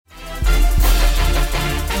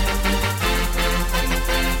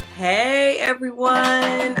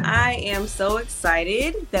everyone. I am so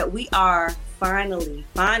excited that we are finally,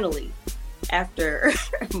 after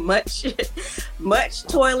much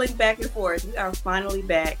toiling back and forth, we are finally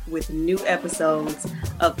back with new episodes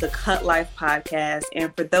of the Cut Life podcast.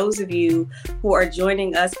 And for those of you who are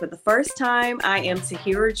joining us for the first time, I am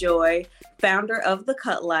Tahira Joy, founder of the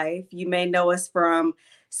Cut Life. You may know us from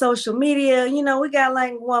social media. You know, we got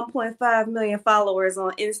like 1.5 million followers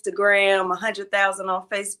on Instagram, 100,000 on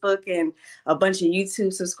Facebook, and a bunch of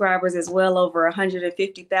YouTube subscribers as well, over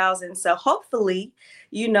 150,000. So hopefully,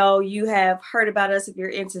 you know, you have heard about us if you're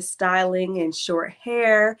into styling and short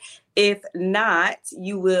hair. If not,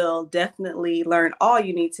 you will definitely learn all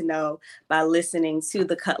you need to know by listening to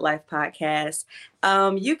the Cut Life podcast.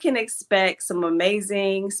 You can expect some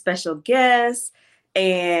amazing special guests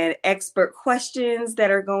and expert questions that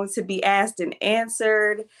are going to be asked and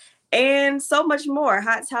answered, and so much more.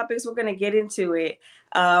 Hot topics, we're going to get into it.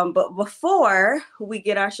 But before we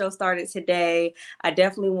get our show started today, I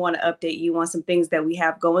definitely want to update you on some things that we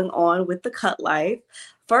have going on with the Cut Life.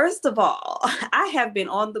 First of all, I have been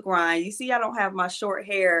on the grind. You see, I don't have my short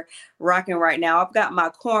hair rocking right now. I've got my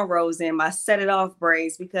cornrows in, my set it off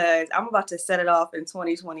braids, because I'm about to set it off in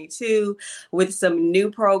 2022 with some new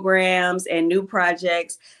programs and new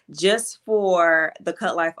projects just for the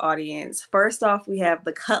Cut Life audience. First off, we have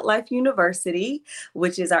the Cut Life University,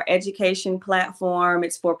 which is our education platform.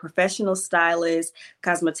 It's for professional stylists,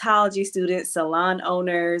 cosmetology students, salon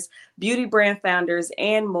owners, beauty brand founders,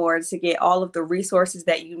 and more to get all of the resources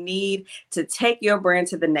that you need to take your brand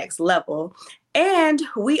to the next level. And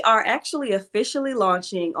we are actually officially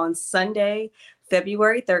launching on Sunday,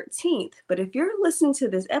 February 13th. But if you're listening to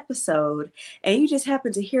this episode and you just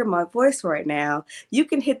happen to hear my voice right now, you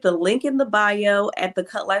can hit the link in the bio at the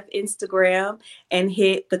Cut Life Instagram and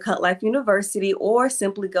hit the Cut Life University, or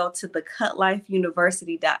simply go to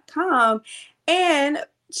thecutLifeUniversity.com and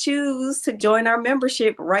choose to join our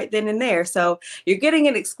membership right then and there. So you're getting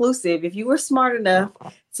an exclusive. If you were smart enough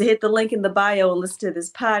to hit the link in the bio and listen to this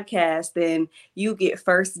podcast, then you get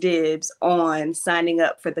first dibs on signing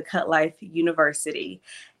up for the Cut Life University.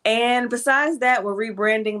 And besides that, we're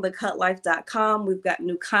rebranding thecutlife.com. We've got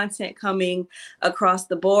new content coming across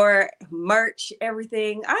the board, merch,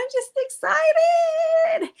 everything. I'm just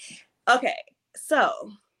excited. Okay,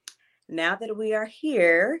 so now that we are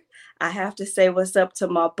here, I have to say what's up to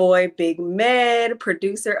my boy, Big Med,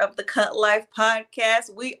 producer of the Cut Life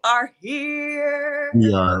podcast. We are here.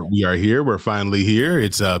 We are here. We're finally here.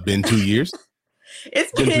 It's been 2 years.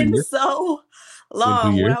 It's been so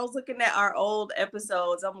long. When I was looking at our old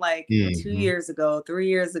episodes, I'm like, 2 years ago, 3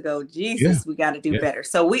 years ago, Jesus, we got to do better.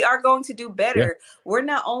 So we are going to do better. Yeah. We're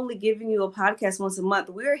not only giving you a podcast once a month,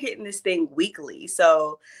 we're hitting this thing weekly.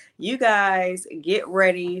 So you guys get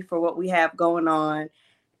ready for what we have going on.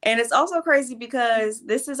 And it's also crazy because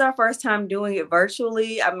this is our first time doing it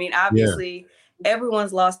virtually. I mean, obviously,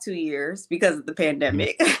 everyone's lost 2 years because of the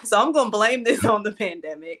pandemic. So I'm going to blame this on the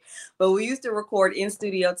pandemic. But we used to record in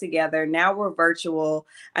studio together. Now we're virtual.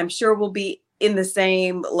 I'm sure we'll be in the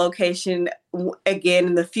same location again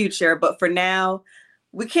in the future. But for now,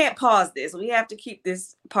 we can't pause this. We have to keep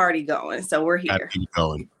this party going. So we're here. Keep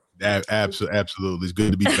going. Absolutely. It's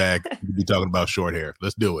good to be back. We'll be talking about short hair.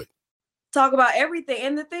 Let's do it. Talk about everything.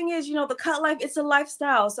 And the thing is, you know, the Cut Life, it's a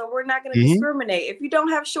lifestyle. So we're not going to discriminate. If you don't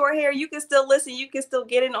have short hair, you can still listen. You can still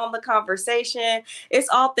get in on the conversation. It's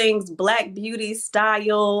all things Black beauty,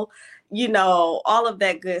 style, you know, all of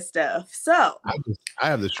that good stuff. So I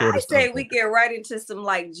have the shortest. I say we get right into some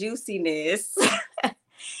like juiciness.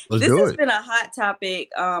 This has been a hot topic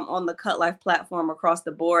on the Cut Life platform across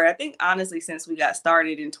the board. I think, honestly, since we got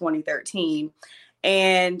started in 2013.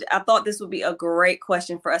 And I thought this would be a great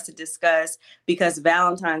question for us to discuss because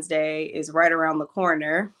Valentine's Day is right around the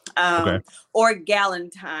corner, or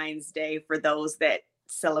Galentine's Day for those that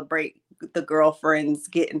celebrate the girlfriends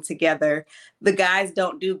getting together. The guys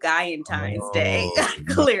don't do Galentine's Day,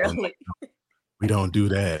 clearly. We don't do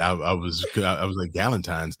that. I was like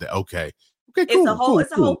Galentine's Day. Okay. Okay, cool,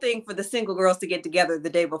 it's a whole thing for the single girls to get together the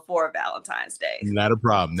day before Valentine's Day. Not a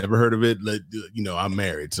problem. Never heard of it. You know, I'm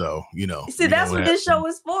married, so you know. See, that's what this show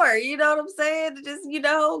is for. You know what I'm saying? To just, you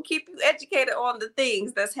know, keep you educated on the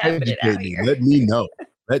things that's happening out here. Let me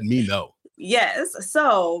know. Yes.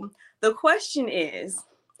 So the question is,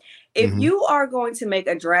 if you are going to make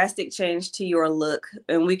a drastic change to your look,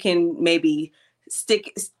 and we can maybe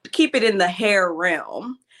keep it in the hair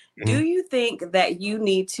realm. Do you think that you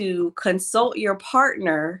need to consult your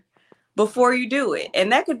partner before you do it.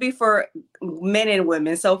 And that could be for men and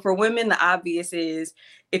women. So for women, the obvious is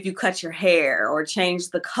if you cut your hair or change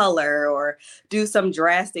the color or do some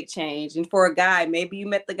drastic change. And for a guy, maybe you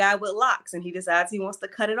met the guy with locks and he decides he wants to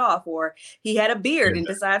cut it off, or he had a beard and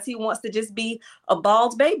decides he wants to just be a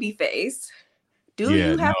bald baby face. Do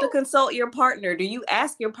you have to consult your partner? Do you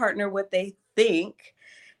ask your partner what they think?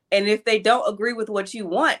 And if they don't agree with what you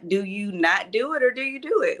want, do you not do it or do you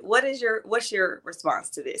do it? What's your response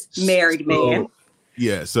to this, married man?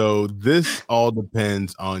 Yeah, so this all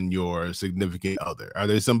depends on your significant other. Are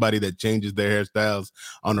there somebody that changes their hairstyles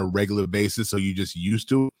on a regular basis so you just used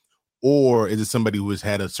to it? Or is it somebody who has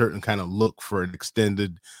had a certain kind of look for an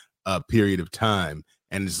extended period of time?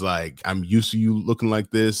 And it's like, I'm used to you looking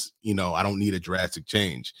like this, I don't need a drastic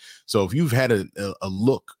change. So if you've had a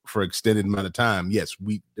look for extended amount of time, yes,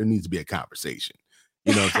 there needs to be a conversation.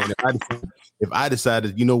 So if I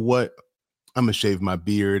decided, you know what, I'm going to shave my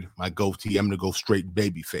beard, my goatee, I'm going to go straight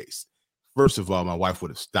baby face. First of all, my wife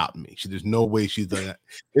would have stopped me. There's no way she's done that.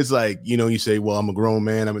 It's like, you say, well, I'm a grown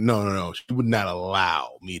man. No. She would not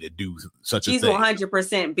allow me to do such a thing. She's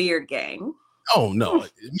 100% beard gang. Oh, no.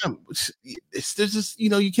 There's just,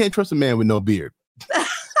 you can't trust a man with no beard. I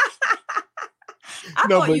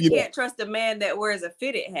thought you can't trust a man that wears a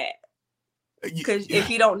fitted hat. Because if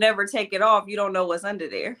you don't never take it off, you don't know what's under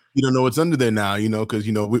there. You don't know what's under there now, because,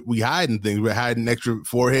 we hiding things. We're hiding extra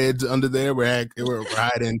foreheads under there. We're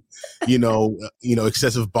hiding,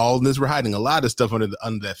 excessive baldness. We're hiding a lot of stuff under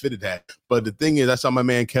that fitted hat. But the thing is, I saw my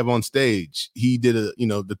man Kev on stage. He did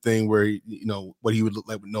the thing where, what he would look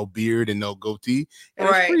like with no beard and no goatee. And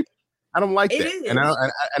right. I don't like that. Is. And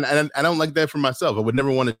I don't like that for myself. I would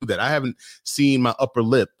never want to do that. I haven't seen my upper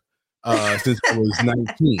lip since I was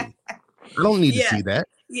 19. I don't need to see that.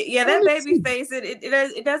 Yeah, that baby face,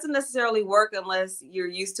 it doesn't necessarily work unless you're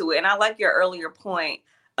used to it. And I like your earlier point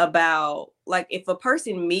about, like, if a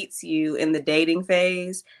person meets you in the dating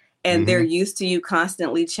phase and they're used to you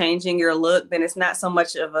constantly changing your look, then it's not so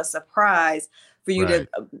much of a surprise for you to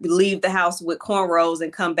leave the house with cornrows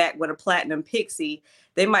and come back with a platinum pixie.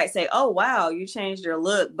 They might say, oh, wow, you changed your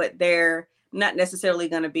look, but they're not necessarily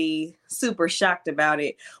going to be super shocked about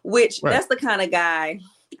it, which that's the kind of guy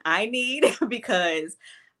I need, because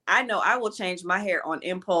I know I will change my hair on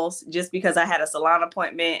impulse just because I had a salon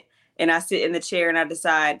appointment and I sit in the chair and I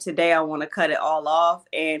decide today I want to cut it all off,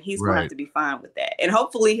 and he's going to have to be fine with that. And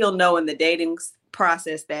hopefully he'll know in the dating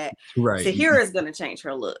process that Tahira is going to change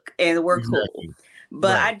her look and we're cool.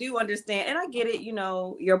 But I do understand, and I get it,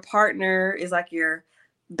 your partner is like your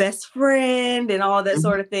best friend and all that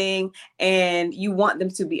sort of thing, and you want them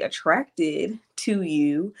to be attracted to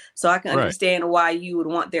you, so I can understand why you would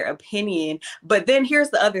want their opinion. But then here's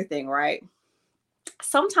the other thing, right?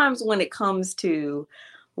 Sometimes when it comes to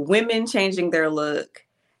women changing their look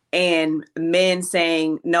and men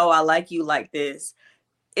saying, no, I like you like this,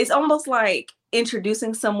 it's almost like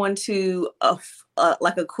introducing someone to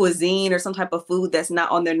like a cuisine or some type of food that's not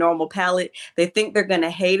on their normal palate. They think they're going to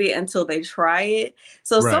hate it until they try it.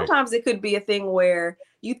 So sometimes it could be a thing where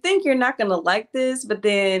you think you're not going to like this, but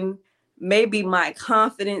then maybe my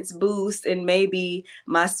confidence boost and maybe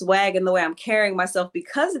my swag and the way I'm carrying myself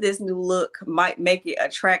because of this new look might make it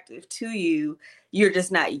attractive to you. You're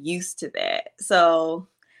just not used to that. So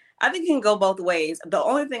I think it can go both ways. The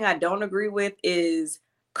only thing I don't agree with is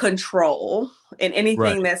control and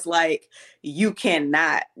anything that's like, you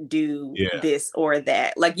cannot do this or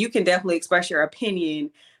that. Like, you can definitely express your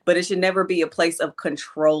opinion, but it should never be a place of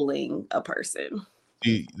controlling a person.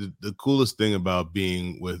 The coolest thing about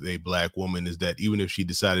being with a Black woman is that even if she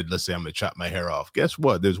decided, let's say, I'm going to chop my hair off, guess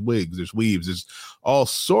what? There's wigs, there's weaves, there's all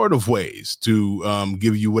sort of ways to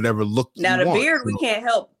give you whatever look now you the want. Beard, we can't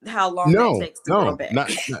help how long it takes to grow back. Not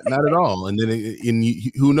at all. And then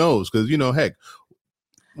who knows? Because, heck,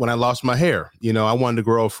 when I lost my hair, I wanted to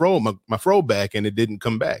grow my fro back, and it didn't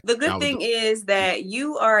come back. The good thing is that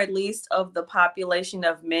you are at least of the population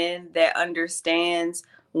of men that understands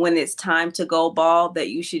when it's time to go bald, that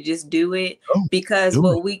you should just do it. Because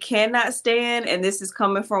what we cannot stand, and this is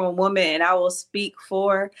coming from a woman, and I will speak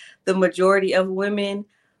for the majority of women,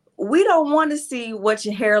 we don't want to see what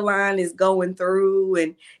your hairline is going through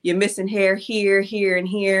and you're missing hair here, here, and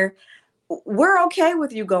here. We're okay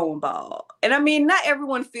with you going bald. And I mean, not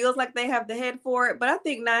everyone feels like they have the head for it, but I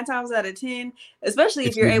think 9 times out of 10, especially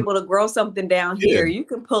if you're able to grow something down here, you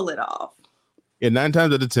can pull it off. Yeah, 9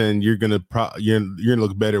 times out of 10, you're gonna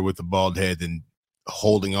look better with a bald head than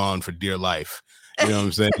holding on for dear life. You know what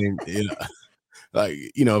I'm saying? Like,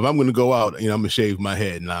 if I'm gonna go out, I'm gonna shave my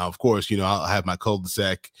head. Now, of course, I'll have my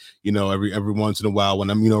cul-de-sac, every once in a while when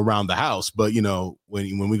I'm, around the house. But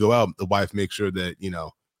when we go out, the wife makes sure that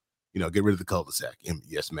get rid of the cul-de-sac.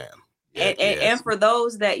 Yes, ma'am. And, Yes. and for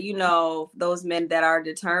those that, those men that are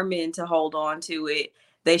determined to hold on to it,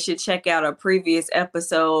 they should check out a previous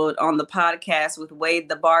episode on the podcast with Wade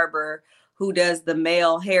the barber, who does the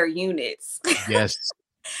male hair units. Yes.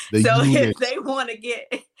 So if they want to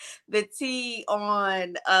get the tea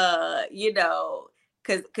on,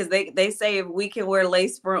 because they say if we can wear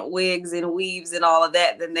lace front wigs and weaves and all of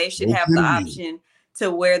that, then they should have the option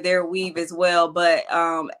to wear their weave as well. But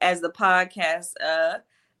as the podcast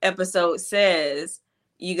episode says,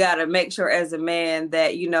 you got to make sure as a man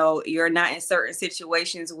that, you're not in certain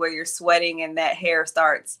situations where you're sweating and that hair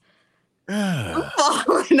starts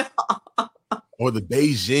falling off. Or the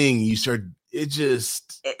Beijing, you start, because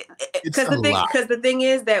the thing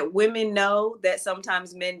is that women know that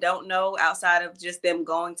sometimes men don't know, outside of just them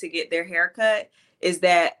going to get their hair cut, is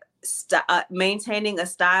that maintaining a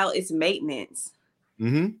style is maintenance.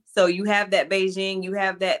 Mm-hmm. So you have that Beijing, you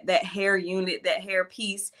have that hair unit, that hair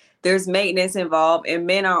piece. There's maintenance involved, and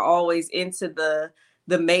men are always into the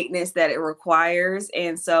maintenance that it requires.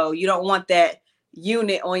 And so you don't want that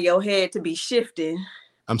unit on your head to be shifting.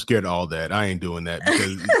 I'm scared of all that. I ain't doing that,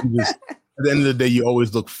 because at the end of the day, you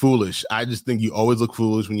always look foolish. I just think you always look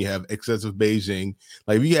foolish when you have excessive Beijing.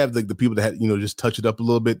 Like, if you have the people that just touch it up a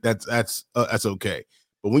little bit, that's okay.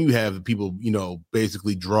 But when you have people,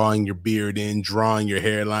 basically drawing your beard in, drawing your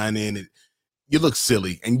hairline in, you look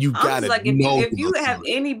silly, and you got it. Like, if you have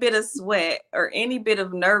any bit of sweat or any bit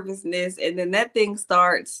of nervousness, and then that thing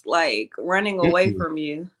starts like running away from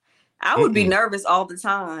you, I would be nervous all the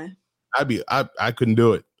time. I couldn't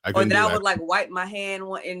do it. I would like wipe my hand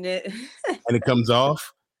and it and it comes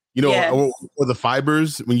off. Yes. Or the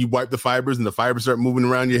fibers, when you wipe the fibers and the fibers start moving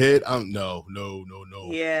around your head. No.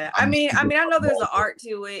 Yeah. I mean, I know there's an art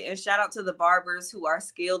to it, and shout out to the barbers who are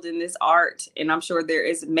skilled in this art. And I'm sure there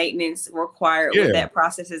is maintenance required with that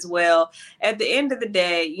process as well. At the end of the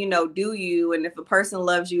day, do you, and if a person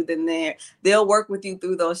loves you, then they'll work with you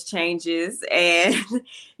through those changes, and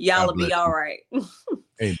y'all will be all right.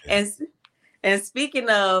 Amen. And speaking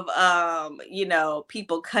of,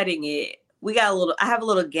 people cutting it, I have a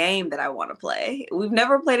little game that I want to play. We've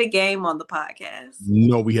never played a game on the podcast.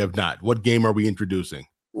 No, we have not. What game are we introducing?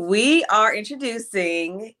 We are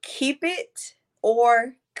introducing Keep It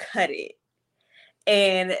or Cut It.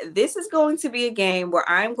 And this is going to be a game where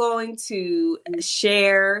I'm going to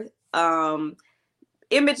share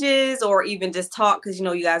images, or even just talk, because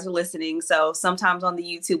you guys are listening. So sometimes on the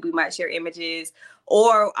YouTube we might share images,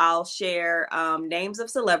 or I'll share names of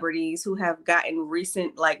celebrities who have gotten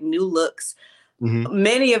recent new looks. Mm-hmm.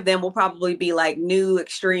 Many of them will probably be like new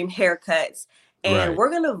extreme haircuts, and we're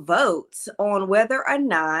gonna vote on whether or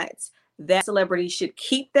not that celebrity should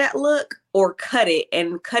keep that look or cut it,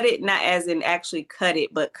 and cut it not as in actually cut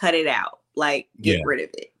it, but cut it out, like get rid of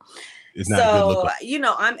it. It's not a good look.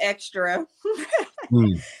 I'm extra.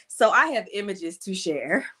 So I have images to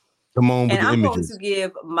share. Come on with and the I'm images. going to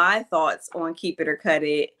give my thoughts on Keep It or Cut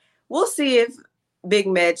It. We'll see if Big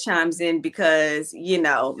Med chimes in, because,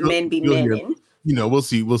 men be menning. We'll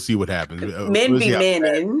see what happens. Men be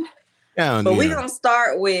menning. But we're going to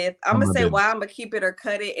start with, I'm going to say why I'm going to keep it or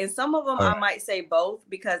cut it. And some of them I might say both,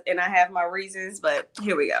 and I have my reasons, but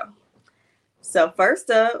here we go. So first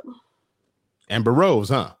up. Amber Rose,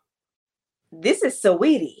 huh? This is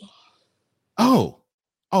Saweetie. Oh,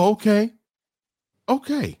 okay.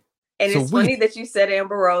 Okay. And it's funny that you said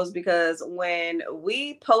Amber Rose, because when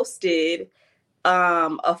we posted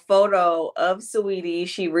a photo of Saweetie,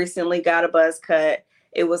 she recently got a buzz cut.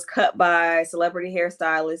 It was cut by celebrity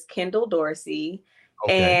hairstylist Kendall Dorsey.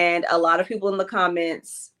 Okay. And a lot of people in the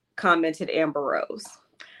comments commented Amber Rose.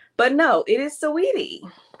 But no, it is Saweetie.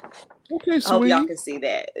 Okay, Saweetie. I hope y'all can see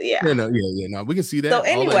that. Yeah. No, we can see that. So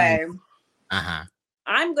anyway,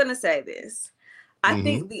 I'm going to say this. I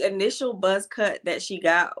think the initial buzz cut that she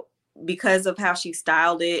got, because of how she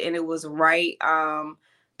styled it, and it was right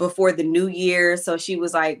before the new year. So she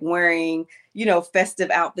was like wearing, festive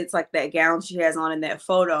outfits, like that gown she has on in that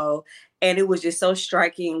photo. And it was just so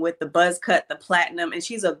striking with the buzz cut, the platinum, and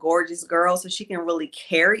she's a gorgeous girl, so she can really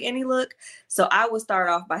carry any look. So I would start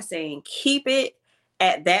off by saying keep it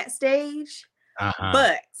at that stage.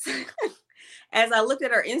 But as I looked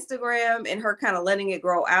at her Instagram and her kind of letting it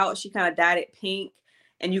grow out, she kind of dyed it pink.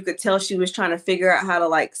 And you could tell she was trying to figure out how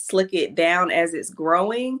to slick it down as it's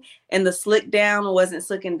growing. And the slick down wasn't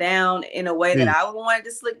slicking down in a way that I would want it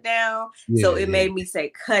to slick down. So it made me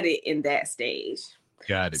say cut it in that stage.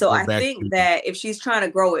 Got it. So I think that if she's trying to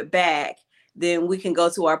grow it back, then we can go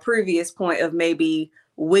to our previous point of maybe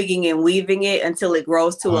wigging and weaving it until it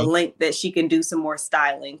grows to a length that she can do some more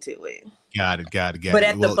styling to it. Got it. But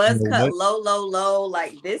at the Well, buzz cut, low,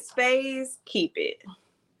 like this phase, keep it.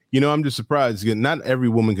 I'm just surprised. Again, not every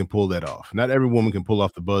woman can pull that off. Not every woman can pull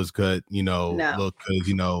off the buzz cut, No. look,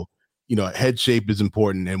 because head shape is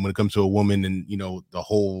important, and when it comes to a woman and the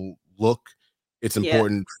whole look, it's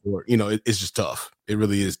important for it's just tough. It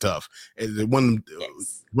really is tough. One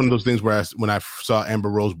of those things where when I saw Amber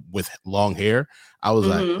Rose with long hair, I was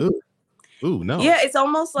like, ooh, no. Yeah, it's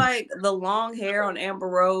almost like the long hair on Amber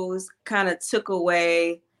Rose kind of took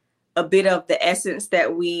away a bit of the essence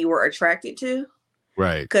that we were attracted to.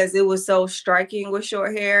 Right. Because it was so striking with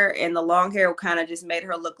short hair, and the long hair kind of just made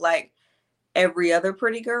her look like every other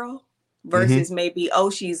pretty girl versus maybe,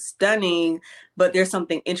 she's stunning, but there's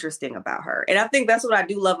something interesting about her. And I think that's what I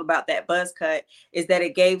do love about that buzz cut, is that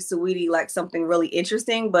it gave Saweetie like something really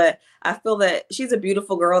interesting. But I feel that she's a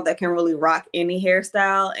beautiful girl that can really rock any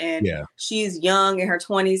hairstyle, and she's young in her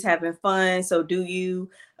 20s having fun. So do you.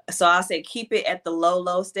 So I say keep it at the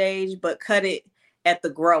low stage, but cut it at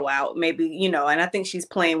the grow out, maybe, and I think she's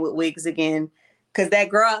playing with wigs again, because that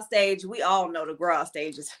grow out stage, we all know the grow out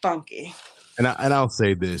stage is funky. And I'll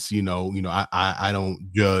say this, I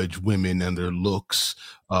don't judge women and their looks,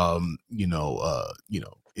 in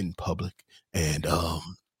public, and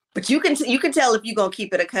but you can tell if you're gonna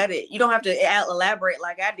keep it or cut it. You don't have to elaborate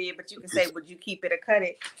like I did, but you can say, would you keep it or cut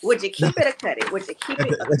it? Would you keep it or cut it? Would you keep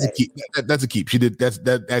it? That's a keep. That's a keep. She did.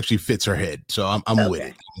 That actually fits her head, so I'm with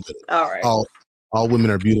it. All right. All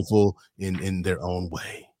women are beautiful in their own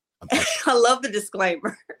way. I love the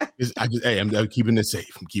disclaimer. I'm keeping it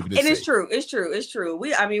safe. I'm keeping it safe. It's true.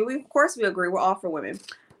 We of course we agree. We're all for women.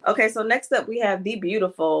 Okay, so next up we have the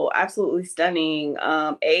beautiful, absolutely stunning,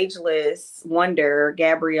 ageless wonder,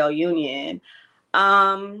 Gabrielle Union.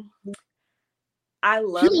 I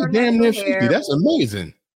love she's her like damn near hair. 50. That's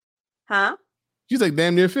amazing. Huh? She's like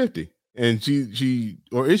damn near 50. And she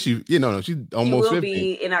or is she? No, she's almost 50. She will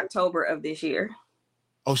be in October of this year.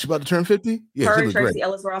 Oh, she's about to turn 50? Yeah, her and Tracy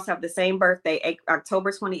Ellis Ross have the same birthday,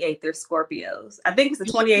 October 28th. They're Scorpios. I think it's the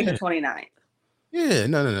 28th or 29th. Yeah,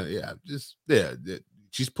 no. Yeah,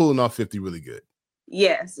 she's pulling off 50 really good.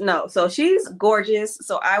 Yes, no. So she's gorgeous.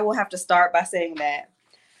 So I will have to start by saying that.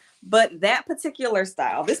 But this particular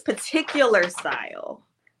style,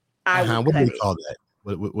 I would what cut do they call that?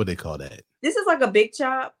 What they call that? This is like a big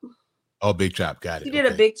chop. Oh, big chop. Got it. She did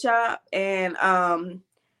a big chop, and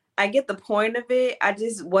I get the point of it. I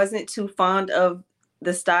just wasn't too fond of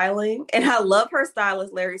the styling. And I love her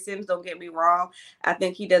stylist, Larry Sims. Don't get me wrong. I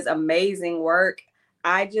think he does amazing work.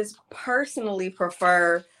 I just personally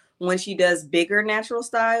prefer when she does bigger natural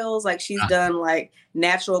styles. Like she's done like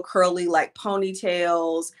natural curly, like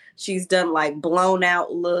ponytails. She's done like blown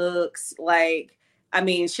out looks. Like,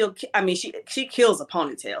 she kills a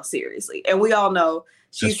ponytail, seriously. And we all know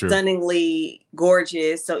she's stunningly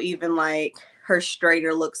gorgeous. So even like her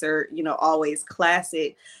straighter looks are, always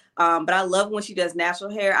classic. But I love when she does natural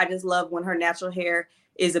hair. I just love when her natural hair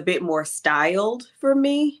is a bit more styled for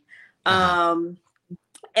me. And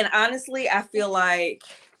honestly, I feel like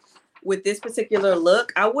with this particular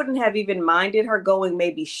look, I wouldn't have even minded her going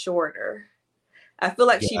maybe shorter. I feel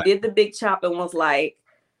like she did the big chop and was like,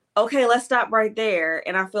 okay, let's stop right there.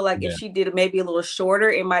 And I feel like if she did it maybe a little shorter,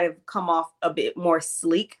 it might have come off a bit more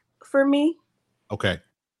sleek for me. Okay.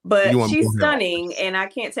 But she's stunning, and I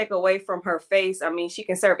can't take away from her face. I mean, she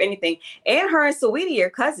can serve anything. And her and Saweetie are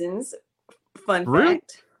cousins. Fun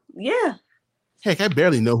fact. Yeah. Heck, I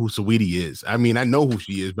barely know who Saweetie is. I mean, I know who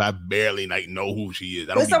she is, but I barely know who she is.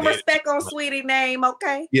 Put some respect on Saweetie's name,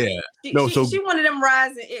 okay? Yeah. She one of them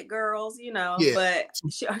rising it girls,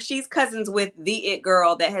 but she's cousins with the it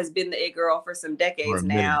girl that has been the it girl for some decades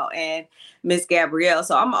now, and Miss Gabrielle.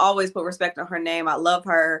 So I'm always put respect on her name. I love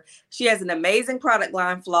her. She has an amazing product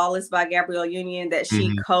line, Flawless by Gabrielle Union, that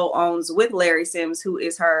she co-owns with Larry Sims, who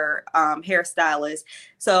is her hairstylist.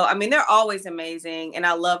 So, I mean, they're always amazing, and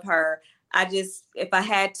I love her. If I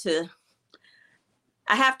had to,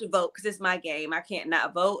 I have to vote because it's my game. I can't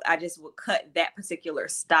not vote. I just would cut that particular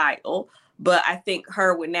style. But I think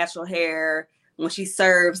her with natural hair, when she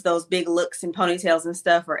serves those big looks and ponytails and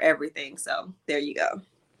stuff, are everything. So there you go.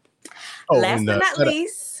 Last but not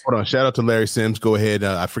least. Hold on. Shout out to Larry Sims. Go ahead.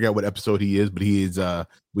 I forgot what episode he is, but he is,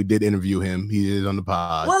 we did interview him. He is on the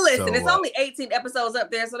pod. Well, listen, it's only 18 episodes up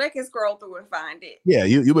there, so they can scroll through and find it. Yeah,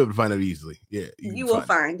 you'll be able to find it easily. Yeah. You will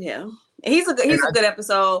find him. He's a good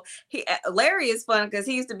episode. Larry is fun because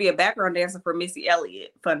he used to be a background dancer for Missy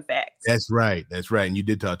Elliott. Fun fact. That's right. And you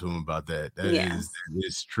did talk to him about that. That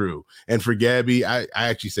is true. And for Gabby, I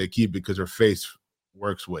actually say keep it because her face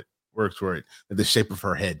works for it. The shape of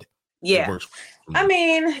her head. Yeah. I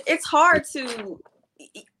mean, it's hard to,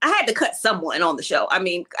 I had to cut someone on the show. I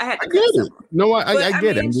mean, I had to cut get it. someone. No, I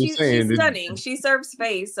get it. I mean, I'm just saying. she's stunning. She serves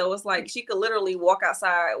face, so it's like she could literally walk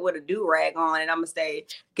outside with a do-rag on, and I'm gonna say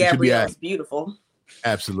Gabrielle's beautiful.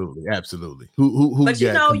 Absolutely. Who? But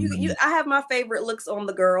you know, I have my favorite looks on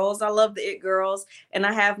the girls. I love the it girls, and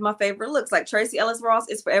I have my favorite looks. Like Tracy Ellis Ross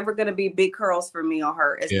is forever gonna be big curls for me on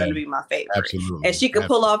her. It's gonna be my favorite. Absolutely. And she could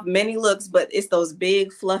pull off many looks, but it's those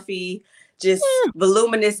big, fluffy, just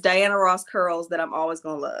voluminous Diana Ross curls that I'm always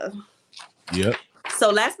gonna love. Yep. So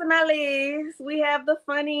last but not least, we have the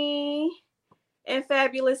funny and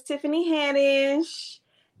fabulous Tiffany Haddish.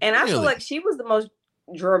 And I feel like she was the most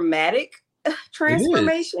dramatic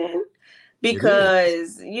transformation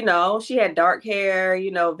because, you know, she had dark hair, you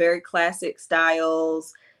know, very classic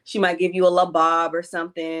styles. She might give you a la bob or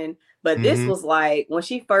something. But this was like when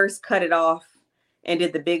she first cut it off and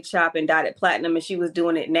did the big chop and dyed it platinum, and she was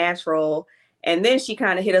doing it natural. And then she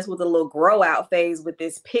kind of hit us with a little grow out phase with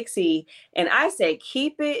this pixie. And I say,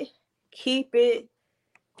 keep it.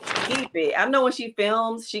 I know when she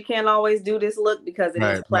films, she can't always do this look because it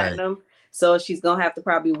is platinum. Right. So she's going to have to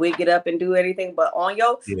probably wig it up and do anything. But on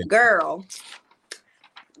your girl,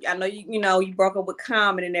 I know you broke up with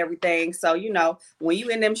Common and everything. So, you know, when you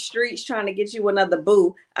in them streets trying to get you another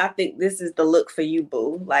boo, I think this is the look for you,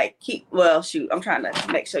 boo. Like, I'm trying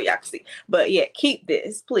to make sure y'all can see. But yeah, keep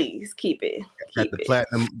this, please. Keep it. Got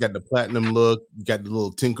the platinum look. You got the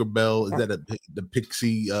little Tinkerbell. Is that the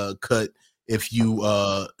pixie cut, if you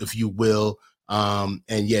will? And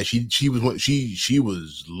yeah, she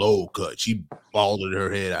was low cut. She balded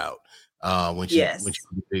her head out. When she did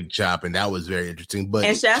the big chop, and that was very interesting. But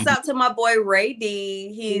and shouts out to my boy Ray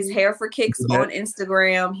D. He's Hair for Kicks on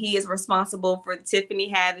Instagram. He is responsible for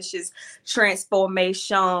Tiffany Haddish's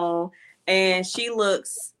transformation, and she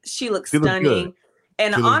looks stunning.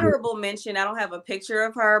 And an honorable mention, I don't have a picture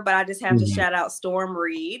of her, but I just have to shout out Storm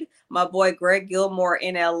Reed. My boy Greg Gilmore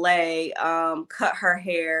in LA cut her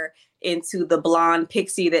hair into the blonde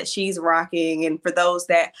pixie that she's rocking. And for those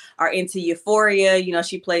that are into Euphoria, you know,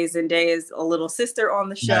 she plays Zendaya's a little sister on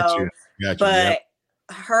the show. Gotcha, but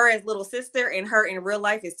her as little sister and her in real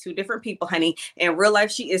life is two different people, honey. In real life,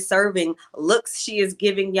 she is serving looks. She is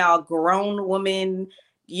giving y'all grown woman,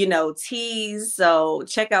 you know, tease. So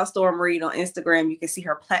check out Storm Reed on Instagram. You can see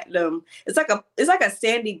her platinum. It's like a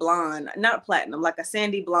sandy blonde, not platinum, like a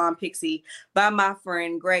sandy blonde pixie by my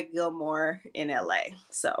friend Greg Gilmore in LA.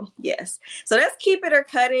 So yes. So that's keep it or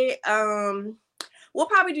cut it. We'll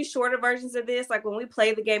probably do shorter versions of this, like when we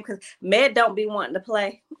play the game, because Med don't be wanting to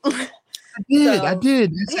play. I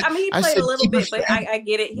did. I mean, he played a little bit, but I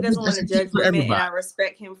get it. He doesn't want to judge women, and I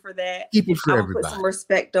respect him for that. Keep it for everybody. Put some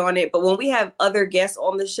respect on it. But when we have other guests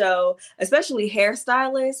on the show, especially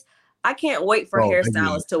hairstylists, I can't wait for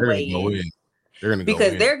hairstylists to weigh in. They're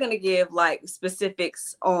going to give like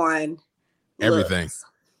specifics on everything. Looks.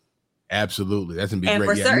 Absolutely. That's going to be great.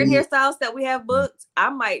 And for certain hairstyles that we have booked, I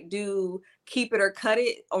might do keep it or cut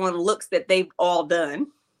it on looks that they've all done.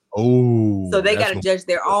 Oh, so they got to judge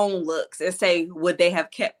their own looks and say, would they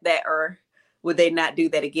have kept that or would they not do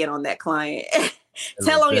that again on that client?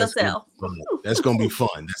 Tell on yourself. That's going to be fun.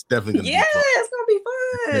 That's definitely going to be fun. It's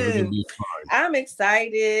going to be fun. I'm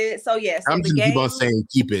excited. So yes. I'm just going to keep on saying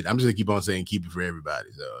keep it. I'm just going to keep on saying keep it for everybody.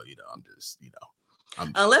 So, you know, I'm just, you know.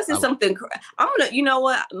 Unless it's something, I'm going to, you know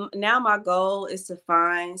what? Now my goal is to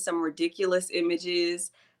find some ridiculous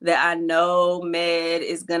images that I know Med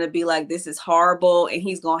is going to be like, this is horrible. And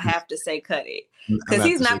he's going to have to say, cut it. Because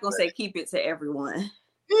he's not going to say, keep it to everyone.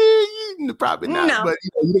 Probably not. No. But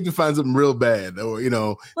you can find something real bad, or, you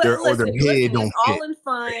know, their head don't fit. It's all in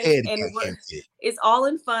fun. It's all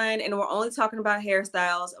in fun. And we're only talking about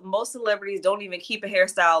hairstyles. Most celebrities don't even keep a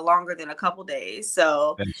hairstyle longer than a couple days.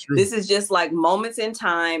 So this is just like moments in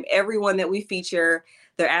time. Everyone that we feature,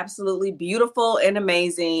 they're absolutely beautiful and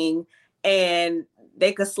amazing. And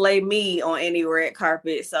they could slay me on any red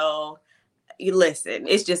carpet. So you listen,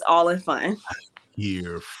 it's just all in fun.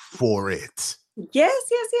 Here for it. Yes.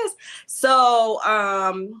 So,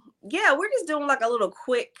 we're just doing like a little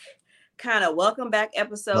quick kind of welcome back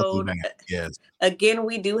episode. Yes. Again,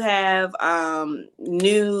 we do have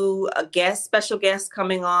new special guests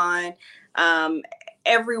coming on.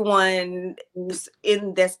 Everyone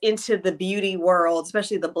that's into the beauty world,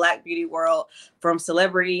 especially the Black beauty world, from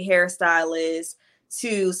celebrity hairstylists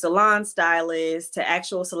to salon stylists to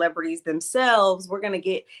actual celebrities themselves. We're going to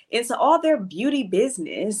get into all their beauty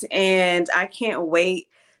business. And I can't wait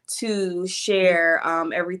to share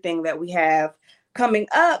everything that we have coming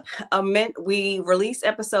up. We release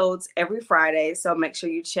episodes every Friday. So make sure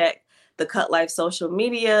you check the Cut Life social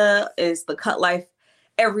media. Is the Cut Life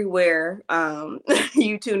everywhere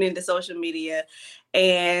you tune into social media.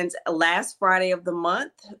 And last Friday of the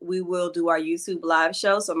month, we will do our YouTube live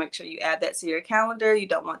show. So make sure you add that to your calendar. You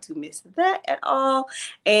don't want to miss that at all.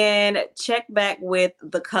 And check back with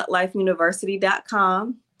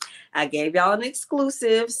thecutLifeUniversity.com. I gave y'all an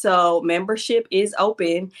exclusive. So membership is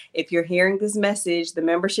open. If you're hearing this message, the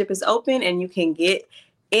membership is open and you can get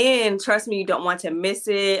in. Trust me, you don't want to miss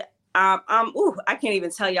it. I can't even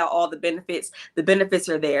tell y'all all the benefits. The benefits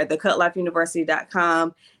are there.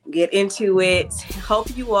 TheCutLifeUniversity.com. Get into it.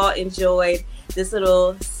 Hope you all enjoyed this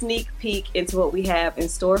little sneak peek into what we have in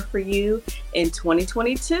store for you in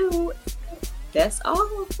 2022. That's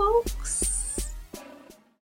all, folks.